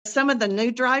some of the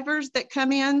new drivers that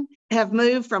come in have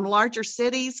moved from larger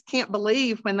cities, can't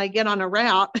believe when they get on a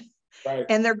route Right.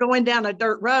 and they're going down a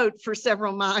dirt road for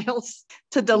several miles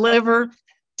to deliver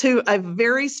to a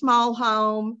very small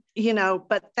home,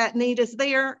 but that need is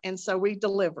there. And so we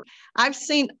deliver. I've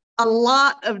seen a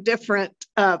lot of different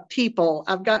people.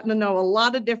 I've gotten to know a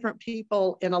lot of different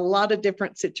people in a lot of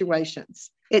different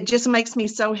situations. It just makes me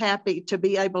so happy to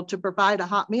be able to provide a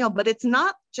hot meal, but it's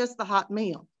not just the hot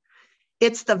meal.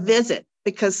 It's the visit,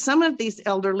 because some of these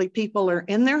elderly people are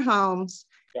in their homes.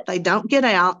 Yep. They don't get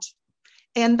out,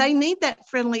 and they need that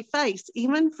friendly face,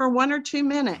 even for 1 or 2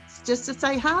 minutes, just to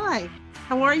say, hi,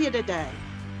 how are you today?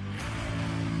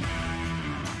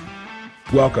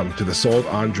 Welcome to the Sold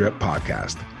on Drip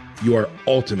podcast, your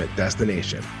ultimate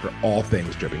destination for all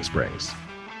things Dripping Springs.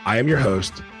 I am your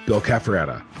host, Bill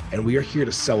Cafferetta, and we are here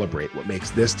to celebrate what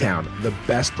makes this town the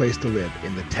best place to live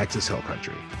in the Texas Hill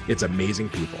Country. It's amazing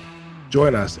people.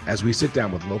 Join us as we sit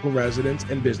down with local residents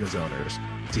and business owners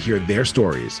to hear their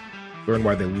stories, learn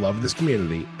why they love this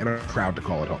community, and are proud to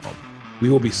call it home. We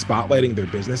will be spotlighting their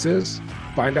businesses,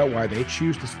 find out why they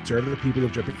choose to serve the people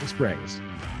of Dripping Springs,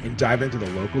 and dive into the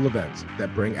local events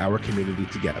that bring our community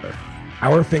together.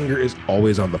 Our finger is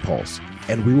always on the pulse,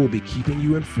 and we will be keeping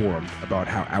you informed about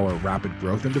how our rapid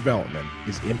growth and development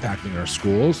is impacting our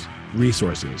schools,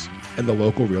 resources, and the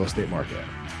local real estate market.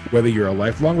 Whether you're a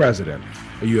lifelong resident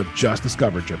or you have just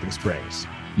discovered Dripping Springs,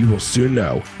 you will soon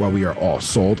know why we are all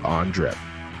sold on drip.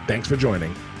 Thanks for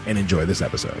joining and enjoy this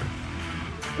episode.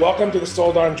 Welcome to the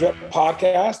Sold on Drip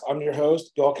podcast. I'm your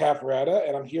host, Bill Cafferetta,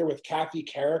 and I'm here with Kathy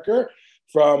Carriker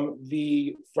from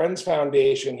the Friends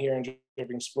Foundation here in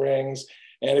Dripping Springs.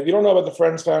 And if you don't know about the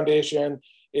Friends Foundation,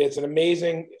 it's an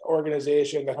amazing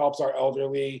organization that helps our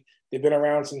elderly. They've been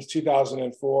around since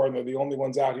 2004, and they're the only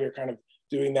ones out here kind of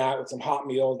doing that with some hot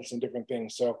meals and some different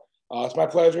things. So it's my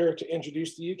pleasure to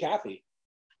introduce to you, Kathy.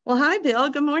 Well, hi, Bill.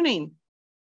 Good morning.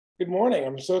 Good morning.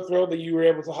 I'm so thrilled that you were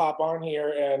able to hop on here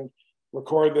and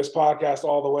record this podcast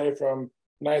all the way from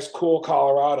nice, cool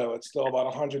Colorado. It's still about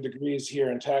 100 degrees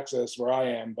here in Texas where I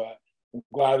am, but I'm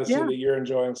glad to see that you're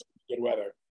enjoying some good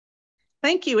weather.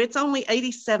 Thank you. It's only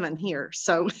 87 here,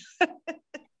 so.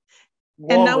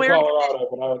 And no Colorado,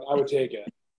 but I would take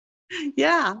it.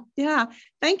 Yeah.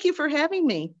 Thank you for having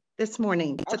me this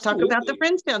morning to talk about the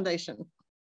Friends Foundation.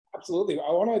 Absolutely.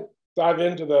 I want to dive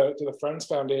into the Friends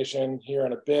Foundation here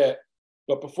in a bit,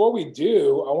 but before we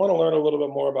do, I want to learn a little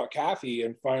bit more about Kathy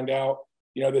and find out,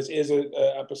 this is an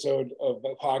episode of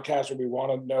the podcast where we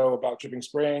want to know about Dripping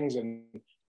Springs and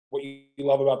what you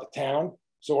love about the town.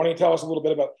 So why don't you tell us a little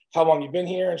bit about how long you've been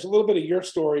here and just a little bit of your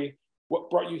story, what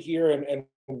brought you here and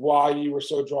why you were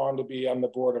so drawn to be on the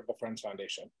board of the Friends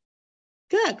Foundation.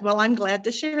 Good. Well, I'm glad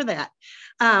to share that.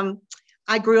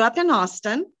 I grew up in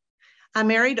Austin. I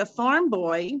married a farm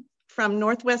boy from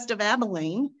northwest of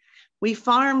Abilene. We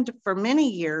farmed for many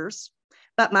years,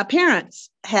 but my parents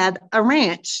had a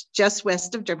ranch just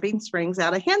west of Dripping Springs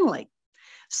out of Henley.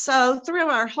 So through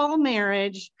our whole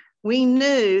marriage, we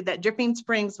knew that Dripping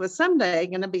Springs was someday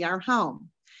going to be our home.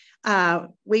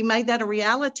 We made that a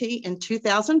reality in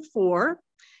 2004.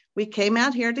 We came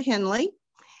out here to Henley,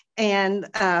 and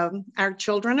our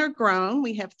children are grown.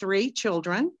 We have 3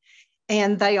 children,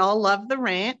 and they all love the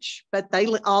ranch, but they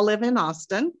all live in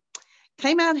Austin.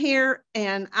 Came out here,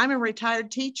 and I'm a retired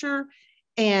teacher,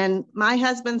 and my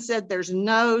husband said there's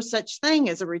no such thing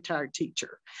as a retired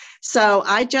teacher. So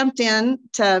I jumped in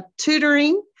to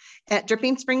tutoring at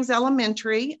Dripping Springs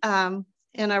Elementary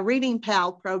in a Reading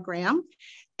Pal program.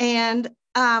 And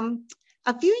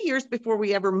a few years before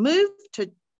we ever moved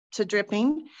to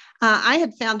Dripping, I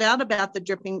had found out about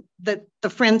the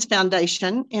Friends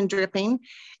Foundation in Dripping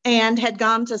and had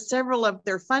gone to several of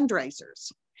their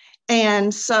fundraisers.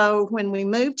 And so when we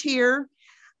moved here,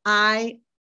 I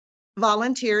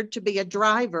volunteered to be a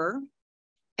driver,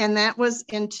 and that was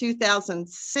in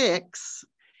 2006.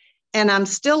 And I'm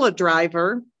still a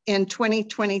driver in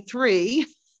 2023.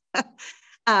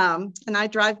 And I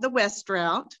drive the West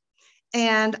Route,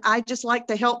 and I just like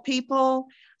to help people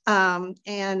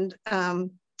and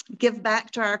give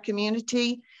back to our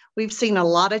community. We've seen a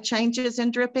lot of changes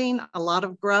in Dripping, a lot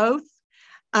of growth,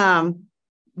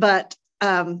 but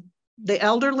the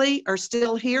elderly are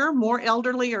still here. More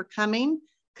elderly are coming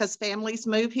because families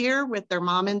move here with their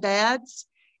mom and dads.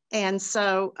 And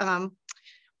so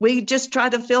we just try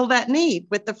to fill that need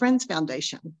with the Friends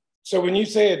Foundation. So when you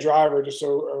say a driver, just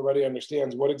so everybody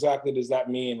understands, what exactly does that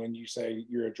mean when you say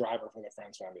you're a driver for the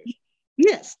Friends Foundation?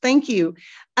 Yes, thank you.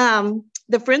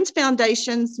 The Friends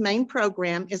Foundation's main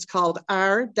program is called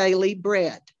Our Daily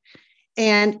Bread.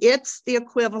 And it's the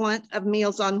equivalent of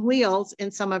Meals on Wheels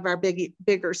in some of our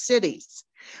bigger cities.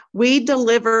 We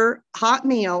deliver hot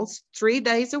meals 3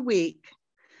 days a week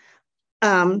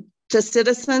to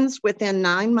citizens within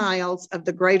 9 miles of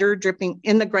the greater Dripping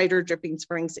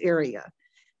Springs area.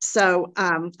 So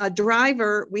a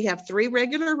driver, we have 3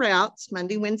 regular routes,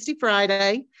 Monday, Wednesday,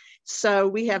 Friday. So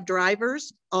we have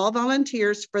drivers, all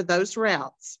volunteers for those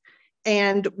routes.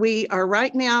 And we are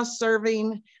right now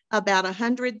serving about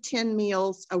 110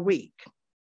 meals a week.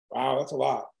 Wow, that's a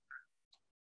lot.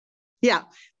 Yeah,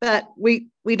 but we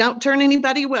don't turn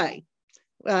anybody away.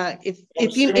 If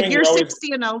you're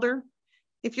 60 and older,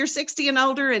 if you're 60 and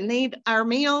older and need our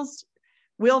meals,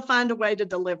 we'll find a way to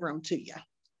deliver them to you.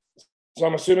 So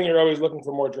I'm assuming you're always looking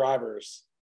for more drivers.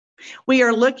 We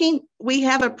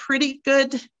have a pretty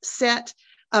good set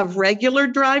of regular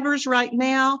drivers right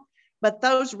now, but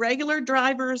those regular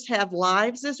drivers have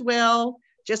lives as well,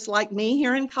 just like me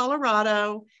here in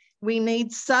Colorado. We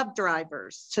need sub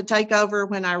drivers to take over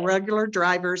when our regular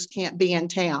drivers can't be in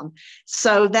town.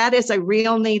 So that is a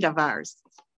real need of ours.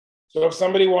 So if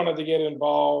somebody wanted to get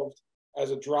involved as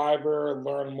a driver,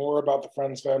 learn more about the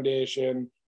Friends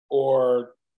Foundation,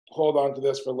 or hold on to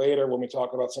this for later when we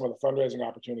talk about some of the fundraising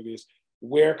opportunities,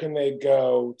 where can they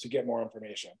go to get more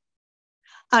information?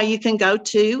 You can go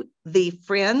to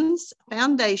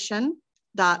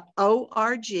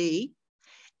thefriendsfoundation.org,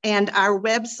 and our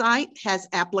website has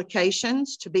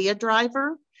applications to be a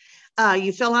driver.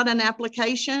 You fill out an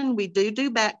application. We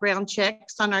do background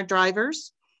checks on our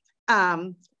drivers.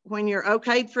 When you're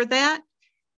okayed for that,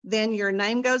 then your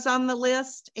name goes on the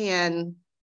list and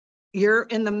you're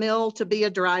in the mill to be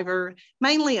a driver,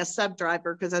 mainly a sub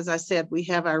driver, because as I said, we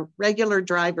have our regular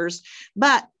drivers,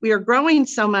 but we are growing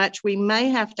so much, we may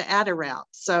have to add a route.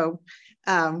 So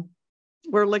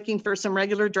we're looking for some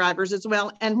regular drivers as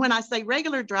well. And when I say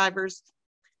regular drivers,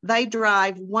 they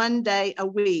drive 1 day a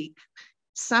week.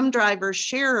 Some drivers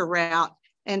share a route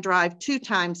and drive 2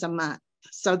 times a month.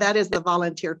 So that is the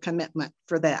volunteer commitment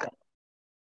for that.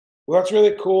 Well, that's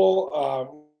really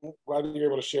cool. Glad you're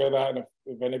able to share that. And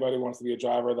if anybody wants to be a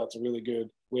driver, that's a really good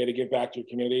way to give back to your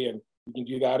community. And you can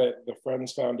do that at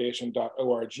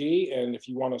thefriendsfoundation.org. And if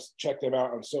you want to check them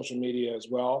out on social media as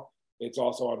well, it's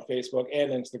also on Facebook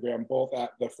and Instagram, both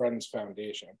at the Friends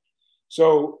Foundation.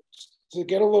 So to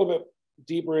get a little bit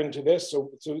deeper into this,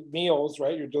 so meals,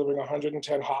 right? You're delivering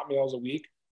 110 hot meals a week.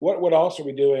 What else are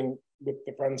we doing with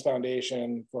the Friends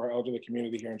Foundation for our elderly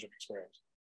community here in Dripping Springs?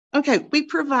 Okay, we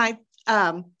provide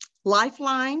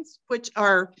lifelines, which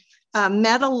are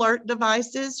metal alert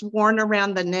devices worn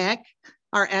around the neck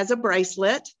or as a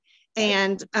bracelet,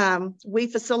 and we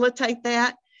facilitate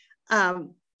that.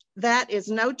 That is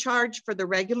no charge for the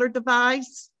regular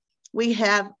device. We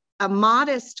have a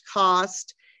modest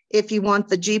cost if you want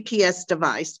the GPS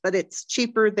device, but it's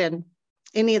cheaper than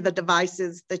any of the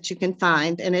devices that you can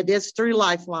find, and it is through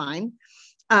Lifeline.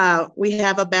 We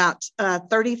have about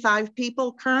 35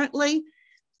 people currently.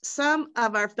 Some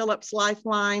of our Philips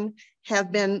Lifeline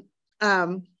have been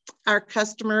our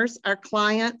customers, our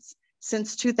clients,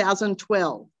 since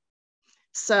 2012.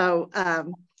 So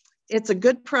it's a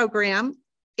good program.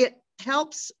 It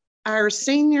helps our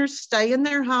seniors stay in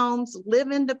their homes,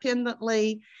 live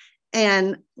independently,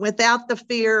 and without the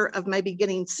fear of maybe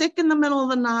getting sick in the middle of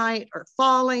the night or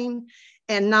falling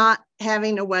and not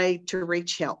having a way to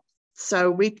reach help.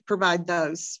 So we provide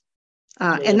those.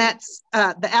 And that's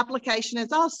the application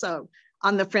is also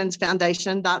on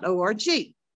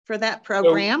thefriendsfoundation.org for that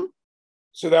program.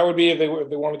 So that would be if they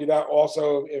want to do that.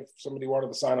 Also, if somebody wanted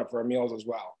to sign up for our meals as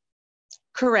well.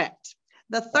 Correct.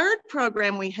 The third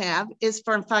program we have is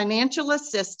for financial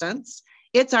assistance.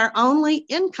 It's our only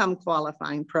income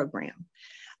qualifying program.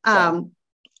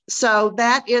 So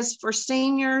that is for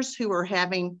seniors who are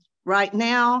having, right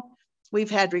now, we've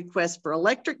had requests for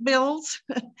electric bills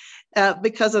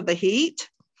because of the heat,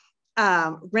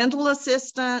 rental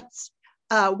assistance.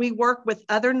 We work with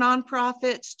other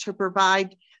nonprofits to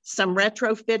provide some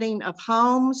retrofitting of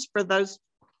homes for those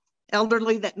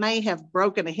elderly that may have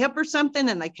broken a hip or something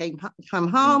and they come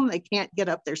home, they can't get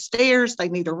up their stairs, they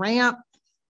need a ramp.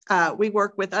 We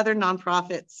work with other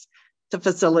nonprofits to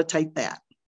facilitate that.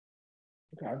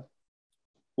 Okay.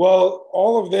 Well,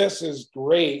 all of this is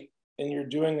great, and you're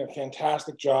doing a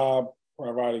fantastic job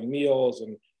providing meals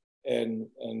and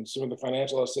some of the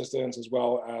financial assistance as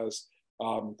well as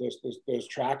those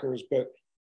trackers. But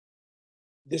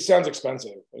this sounds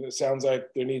expensive, and it sounds like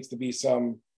there needs to be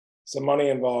some money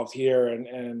involved here,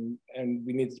 and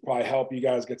we need to probably help you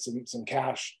guys get some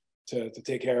cash to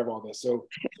take care of all this. So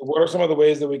what are some of the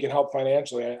ways that we can help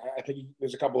financially? I think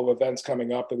there's a couple of events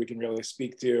coming up that we can really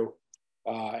speak to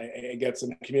and get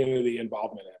some community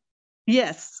involvement in.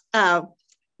 Yes,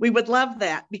 we would love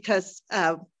that because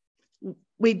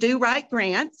we do write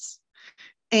grants,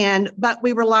 but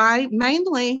we rely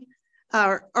mainly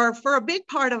or for a big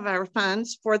part of our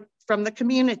funds from the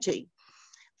community.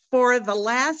 For the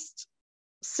last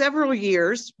several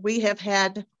years, we have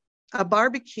had a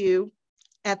barbecue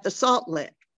at the Salt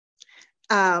Lick.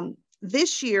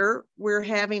 This year, we're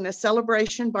having a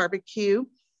celebration barbecue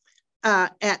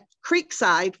at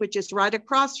Creekside, which is right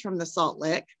across from the Salt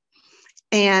Lick.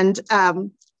 And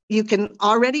you can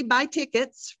already buy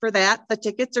tickets for that. The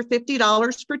tickets are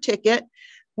 $50 per ticket.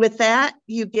 With that,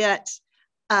 you get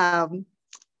a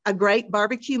great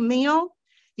barbecue meal.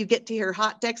 You get to hear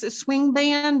Hot Texas Swing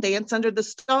Band, Dance Under the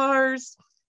Stars.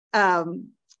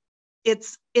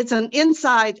 It's an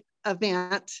inside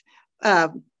event,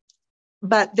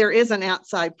 but there is an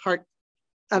outside part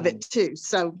of it too.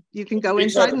 So you can go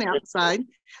inside and outside.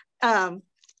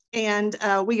 And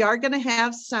we are going to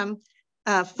have some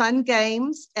fun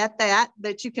games at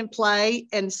that you can play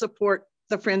and support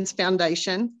the Friends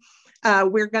Foundation.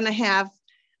 We're going to have,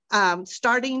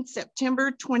 starting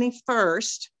September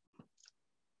 21st,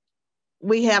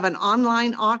 we have an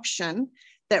online auction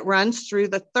that runs through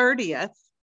the 30th,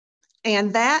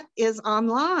 and that is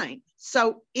online.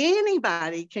 So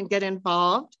anybody can get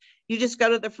involved. You just go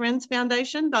to the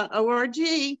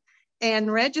friendsfoundation.org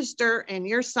and register, and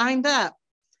you're signed up.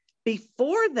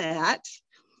 Before that,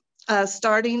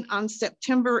 starting on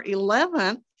September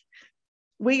 11th,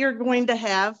 we are going to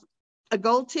have a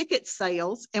gold ticket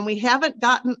sales, and we haven't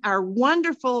gotten our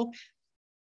wonderful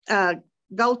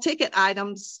gold ticket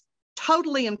items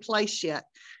totally in place yet.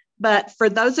 But for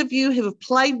those of you who have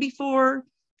played before,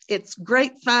 it's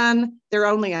great fun. There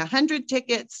are only 100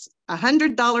 tickets,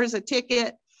 $100 a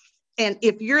ticket. And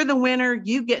if you're the winner,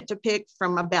 you get to pick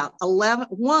from about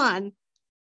one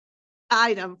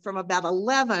item from about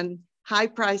 11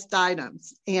 high-priced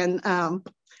items. And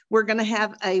we're going to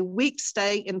have a week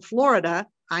stay in Florida,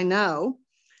 I know.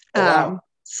 Oh, wow.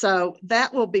 So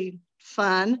that will be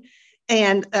fun.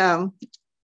 And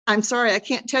I'm sorry, I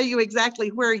can't tell you exactly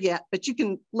where yet, but you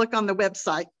can look on the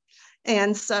website.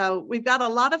 And so we've got a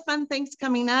lot of fun things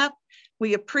coming up.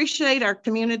 We appreciate our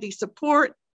community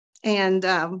support, and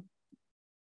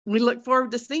we look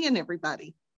forward to seeing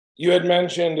everybody. You had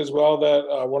mentioned as well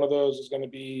that one of those is going to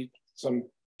be some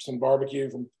barbecue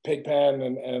from Pigpen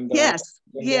and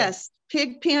yes.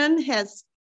 Pigpen has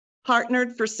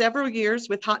partnered for several years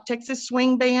with Hot Texas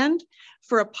Swing Band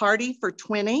for a party for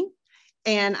 20.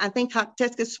 And I think Hot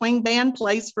Texas Swing Band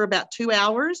plays for about 2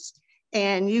 hours,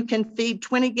 and you can feed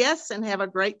 20 guests and have a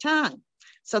great time.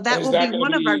 So that will be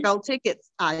one of our gold ticket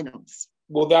items.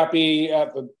 Will that be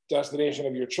at the destination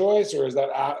of your choice, or is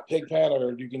that at Pigpen,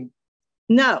 or you can?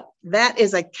 No, that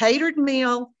is a catered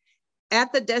meal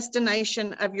at the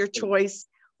destination of your choice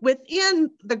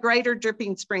within the greater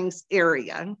Dripping Springs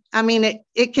area. I mean,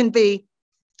 it can be,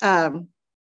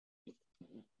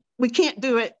 we can't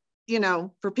do it,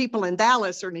 for people in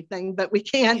Dallas or anything, but we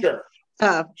can sure.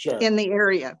 In the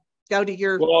area. Go to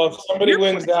your. Well, if somebody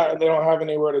wins that and they don't have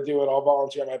anywhere to do it, I'll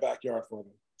volunteer my backyard for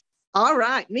them. All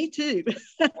right, me too.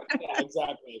 Yeah,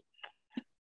 exactly.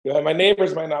 Yeah, my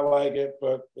neighbors might not like it,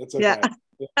 but it's okay. Yeah.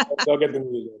 They'll get the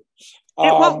music.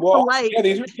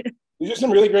 These are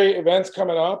some really great events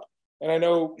coming up. And I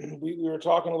know we were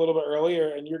talking a little bit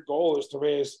earlier, and your goal is to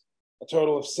raise a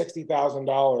total of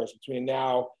 $60,000 between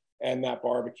now and that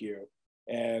barbecue.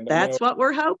 And that's what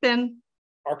we're hoping.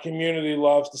 Our community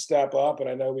loves to step up, and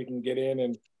I know we can get in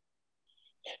and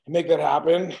make that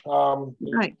happen.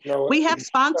 Right. We have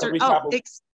sponsors.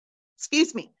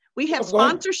 Excuse me. We have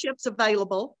sponsorships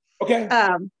available. Okay.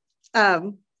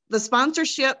 The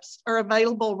sponsorships are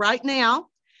available right now,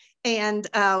 and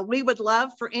we would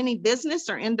love for any business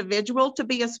or individual to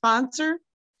be a sponsor.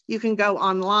 You can go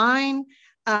online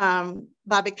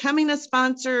by becoming a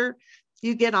sponsor.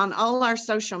 You get on all our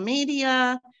social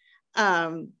media.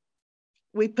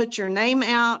 We put your name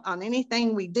out on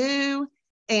anything we do,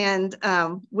 and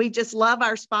we just love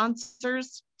our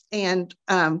sponsors. And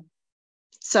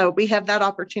so we have that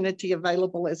opportunity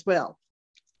available as well.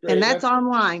 Great. And that's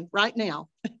online right now.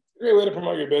 Great way to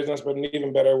promote your business, but an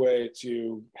even better way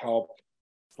to help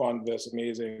fund this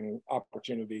amazing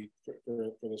opportunity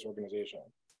for this organization.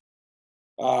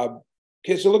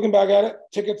 Okay, so looking back at it,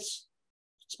 tickets,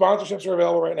 sponsorships are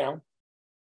available right now.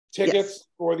 Tickets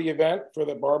for the event, for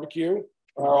the barbecue,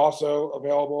 are also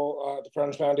available at the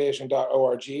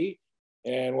friendsfoundation.org.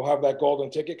 And we'll have that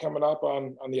golden ticket coming up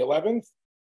on the 11th.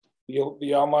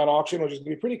 The online auction, which is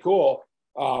going to be pretty cool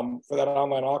for that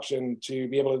online auction to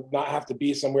be able to not have to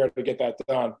be somewhere to get that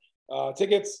done.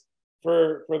 Tickets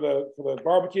for the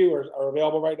barbecue are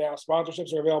available right now.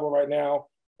 Sponsorships are available right now.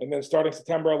 And then starting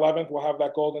September 11th, we'll have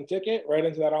that golden ticket right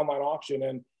into that online auction.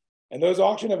 And those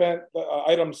auction event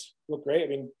items look great. I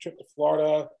mean, trip to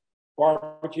Florida,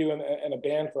 barbecue, and a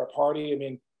band for a party. I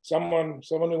mean, someone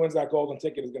who wins that golden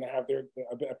ticket is going to have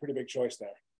a pretty big choice there.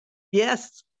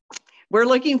 Yes, we're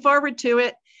looking forward to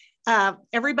it.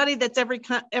 Everybody that's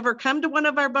ever come to one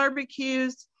of our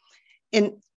barbecues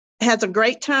and has a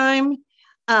great time.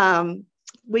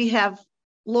 We have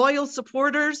loyal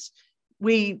supporters.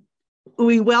 We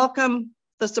welcome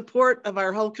the support of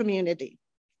our whole community.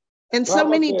 And so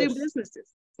many do businesses.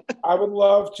 I would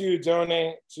love to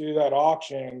donate to that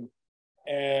auction,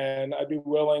 and I'd be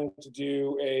willing to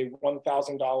do a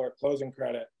 $1,000 closing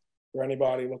credit for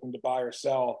anybody looking to buy or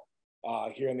sell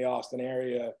here in the Austin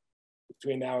area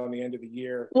between now and the end of the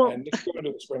year, and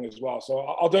into the spring as well. So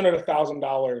I'll donate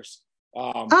 $1,000.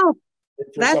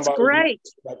 That's great.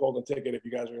 That golden ticket, if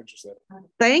you guys are interested.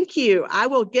 Thank you. I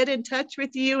will get in touch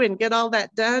with you and get all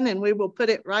that done, and we will put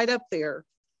it right up there.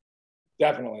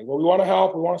 Definitely. Well, we want to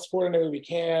help. We want to support any way we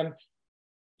can.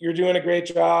 You're doing a great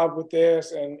job with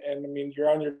this, and I mean, you're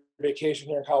on your vacation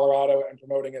here in Colorado and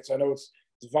promoting it. So I know it's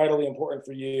vitally important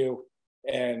for you,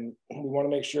 and we want to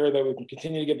make sure that we can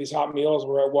continue to get these hot meals.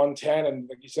 We're at 110, and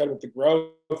like you said, with the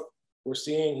growth we're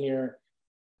seeing here,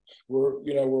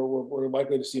 we're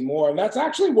likely to see more. And that's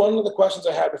actually one of the questions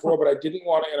I had before, but I didn't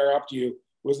want to interrupt you.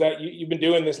 Was that you've been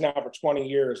doing this now for 20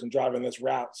 years and driving this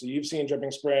route, so you've seen Dripping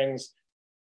Springs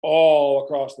all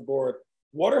across the board.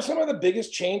 What are some of the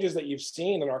biggest changes that you've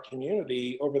seen in our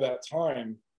community over that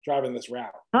time driving this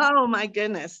route? Oh my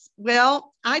goodness.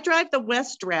 Well, I drive the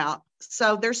west route,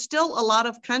 so there's still a lot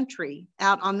of country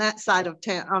out on that side of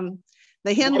town,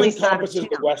 the Henley side of town.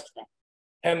 The west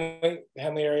route?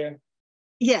 Henley area?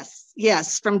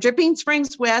 Yes. From Dripping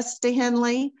Springs west to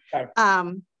Henley.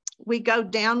 Okay. We go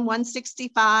down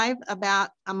 165 about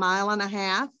a mile and a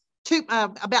half.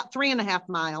 About 3.5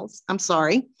 miles. I'm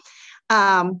sorry.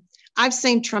 I've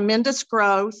seen tremendous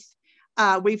growth.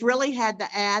 We've really had to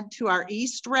add to our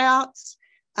east routes,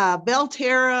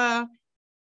 Belterra,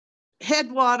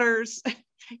 Headwaters,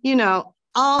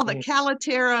 all the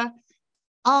Calaterra,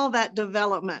 all that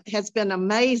development has been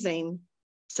amazing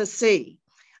to see.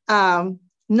 None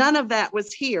of that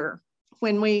was here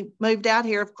when we moved out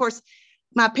here. Of course,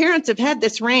 my parents have had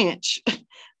this ranch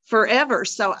forever.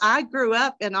 So I grew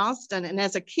up in Austin, and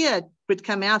as a kid would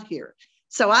come out here.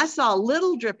 So I saw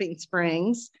little Dripping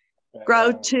Springs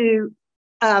grow to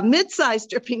mid-sized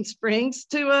Dripping Springs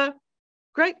to a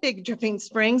great big Dripping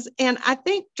Springs. And I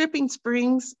think Dripping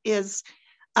Springs is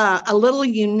a little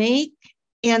unique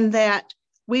in that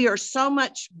we are so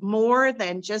much more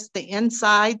than just the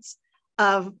insides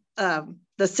of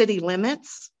the city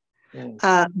limits.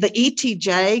 The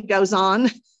ETJ goes on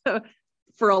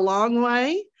for a long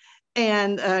way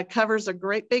and covers a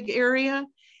great big area.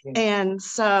 And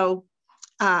so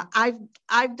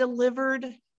I've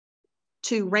delivered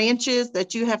to ranches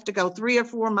that you have to go 3 or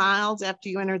 4 miles after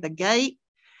you enter the gate.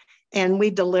 And we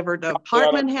delivered to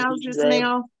apartment houses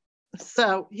now.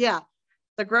 So yeah,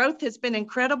 the growth has been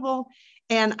incredible.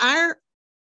 And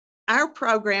our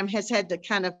program has had to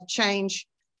kind of change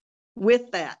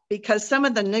with that, because some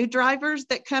of the new drivers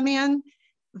that come in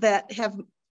that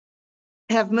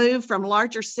have moved from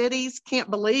larger cities can't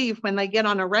believe when they get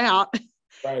on a route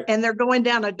right, and they're going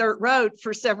down a dirt road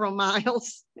for several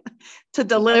miles to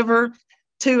deliver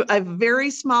to a very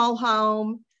small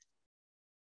home,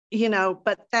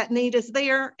 but that need is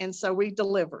there. And so we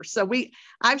deliver. So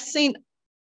I've seen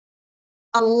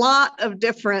a lot of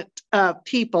different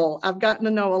people. I've gotten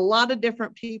to know a lot of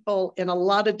different people in a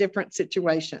lot of different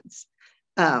situations.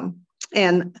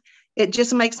 And it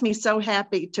just makes me so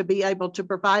happy to be able to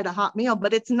provide a hot meal.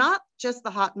 But it's not just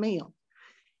the hot meal.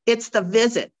 It's the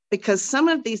visit, because some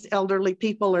of these elderly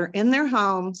people are in their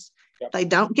homes. Yep. They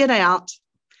don't get out,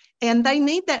 and they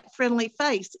need that friendly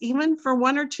face, even for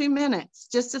 1 or 2 minutes,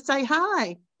 just to say,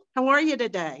 hi, how are you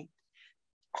today?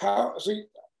 So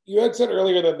you had said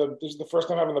earlier that this is the first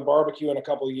time having the barbecue in a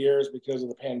couple of years because of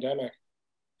the pandemic.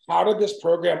 How did this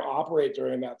program operate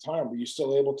during that time? Were you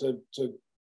still able to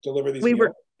deliver these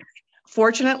meals?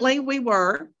 Fortunately, we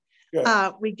were.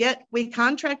 Good. We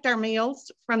contract our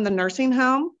meals from the nursing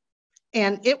home,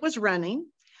 and it was running.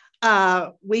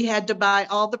 We had to buy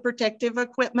all the protective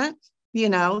equipment,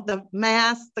 the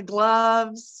masks, the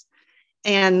gloves,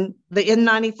 and the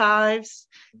N95s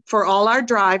for all our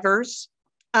drivers.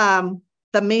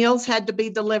 The meals had to be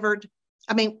delivered.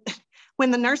 I mean,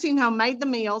 when the nursing home made the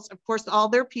meals, of course, all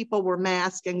their people were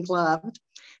masked and gloved.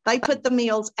 They put the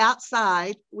meals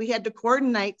outside. We had to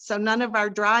coordinate so none of our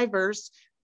drivers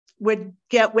would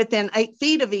get within 8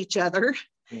 feet of each other.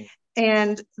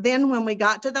 And then when we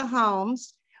got to the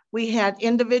homes, we had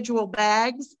individual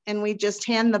bags, and we just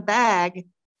hand the bag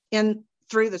in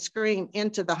through the screen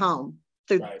into the home,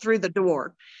 through the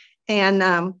door. And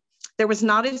there was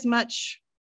not as much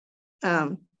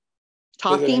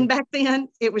talking back then.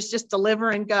 It was just deliver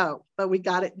and go, but we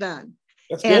got it done.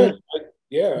 That's good.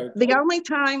 Yeah. The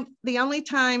only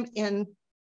time in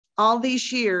all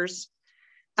these years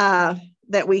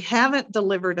that we haven't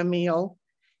delivered a meal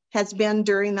has been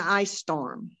during the ice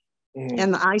storm. Mm-hmm.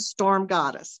 And the ice storm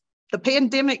got us. The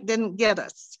pandemic didn't get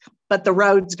us, but the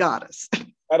roads got us.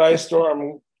 That ice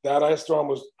storm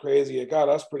was crazy. It got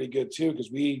us pretty good too, because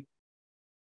we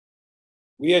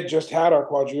had just had our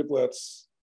quadruplets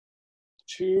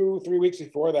 2-3 weeks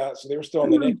before that, so they were still in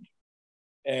the NICU,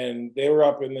 and they were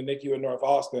up in the NICU in North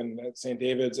Austin at St.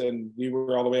 David's, and we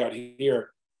were all the way out here,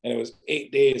 and it was 8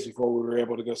 days before we were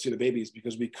able to go see the babies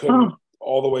because we couldn't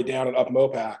all the way down and up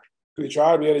Mopac. We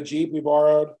tried. We had a Jeep we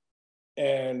borrowed,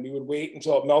 and we would wait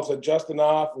until it melted just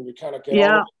enough. We would kind of get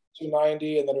all to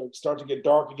 290, and then it would start to get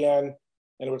dark again,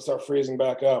 and it would start freezing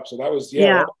back up. So that was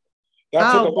that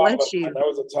took a lot of time. That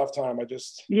was a tough time.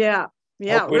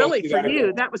 Really for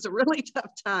you, that was a really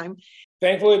tough time.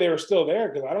 Thankfully, they were still there,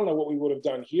 because I don't know what we would have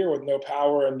done here with no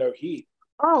power and no heat.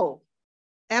 Oh,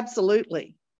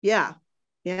 absolutely. Yeah.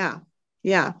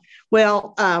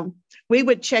 Well, we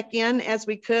would check in as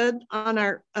we could on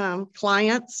our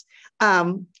clients.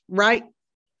 Right,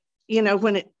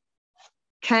 when it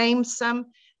came, some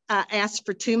asked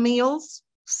for 2 meals.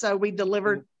 So we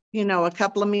delivered, a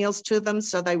couple of meals to them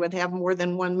so they would have more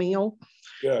than one meal.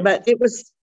 Yeah. But it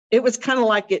was kind of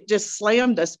like it just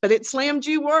slammed us, but it slammed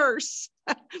you worse.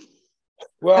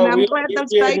 Well, and I'm glad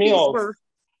those babies were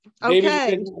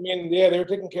okay. They were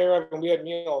taken care of, and we had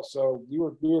meals, so we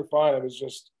were fine. It was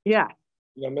just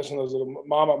missing those little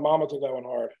mama took that one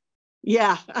hard.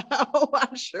 Yeah. Oh,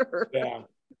 I'm sure. Yeah,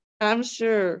 I'm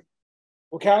sure.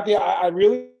 Well, Kathy, I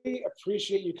really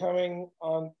appreciate you coming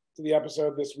on to the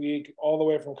episode this week, all the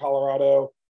way from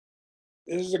Colorado.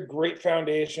 This is a great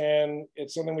foundation.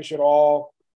 It's something we should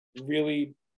all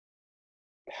really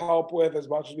help with as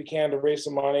much as we can to raise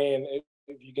some money. And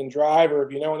if you can drive, or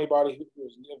if you know anybody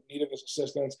who's in need of this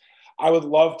assistance, I would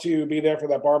love to be there for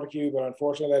that barbecue, but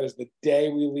unfortunately that is the day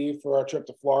we leave for our trip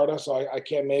to Florida, so I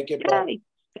can't make it. But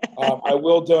I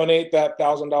will donate that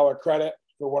 $1,000 credit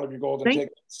for one of your golden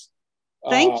tickets.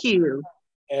 Thank you.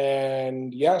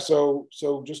 And so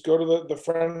just go to the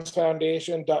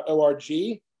friendsfoundation.org.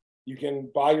 You can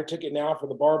buy your ticket now for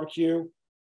the barbecue.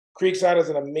 Creekside is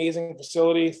an amazing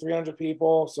facility, 300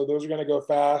 people, so those are going to go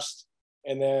fast.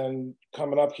 And then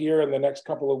coming up here in the next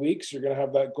couple of weeks, you're going to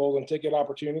have that golden ticket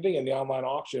opportunity and the online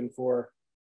auction for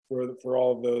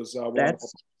all of those.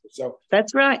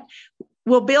 That's right.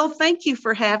 Well, Bill, thank you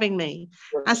for having me.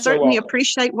 I certainly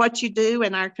appreciate what you do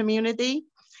in our community,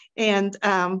 and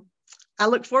I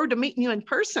look forward to meeting you in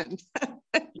person.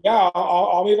 Yeah,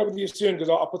 I'll meet up with you soon, because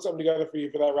I'll put something together for you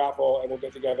for that raffle, and we'll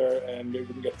get together and maybe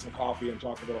we can get some coffee and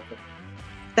talk about it.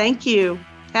 Thank you.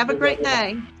 Have a great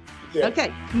day.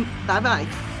 Okay. Bye-bye.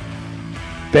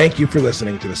 Thank you for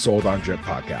listening to the Sold on Drip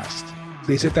podcast.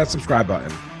 Please hit that subscribe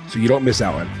button so you don't miss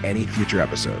out on any future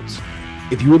episodes.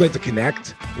 If you would like to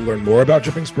connect, learn more about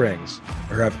Dripping Springs,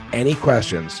 or have any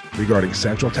questions regarding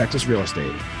Central Texas real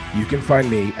estate, you can find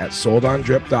me at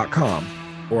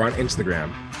soldondrip.com or on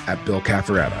Instagram at Bill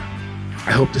Cafferetta.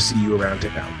 I hope to see you around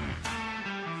town.